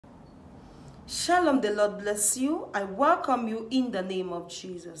Shalom, the Lord bless you. I welcome you in the name of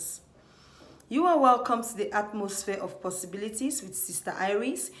Jesus. You are welcome to the atmosphere of possibilities with Sister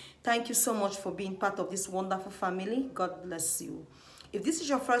Iris. Thank you so much for being part of this wonderful family. God bless you. If this is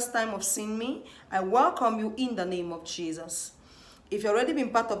your first time of seeing me, I welcome you in the name of Jesus. If you've already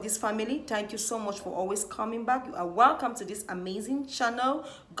been part of this family, thank you so much for always coming back. You are welcome to this amazing channel.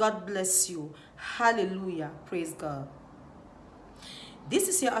 God bless you. Hallelujah. Praise God. This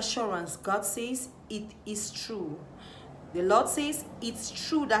is your assurance. God says it is true. The Lord says it's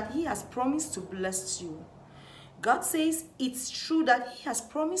true that He has promised to bless you. God says it's true that He has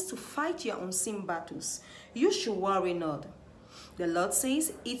promised to fight your unseen battles. You should worry not. The Lord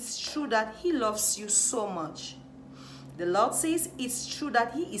says it's true that He loves you so much. The Lord says it's true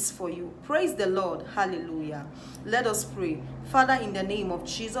that He is for you. Praise the Lord. Hallelujah. Let us pray. Father, in the name of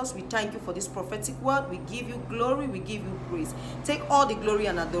Jesus, we thank you for this prophetic word. We give you glory. We give you praise. Take all the glory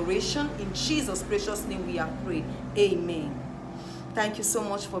and adoration. In Jesus' precious name we are prayed. Amen. Thank you so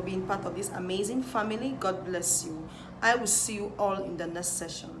much for being part of this amazing family. God bless you. I will see you all in the next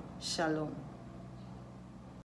session. Shalom.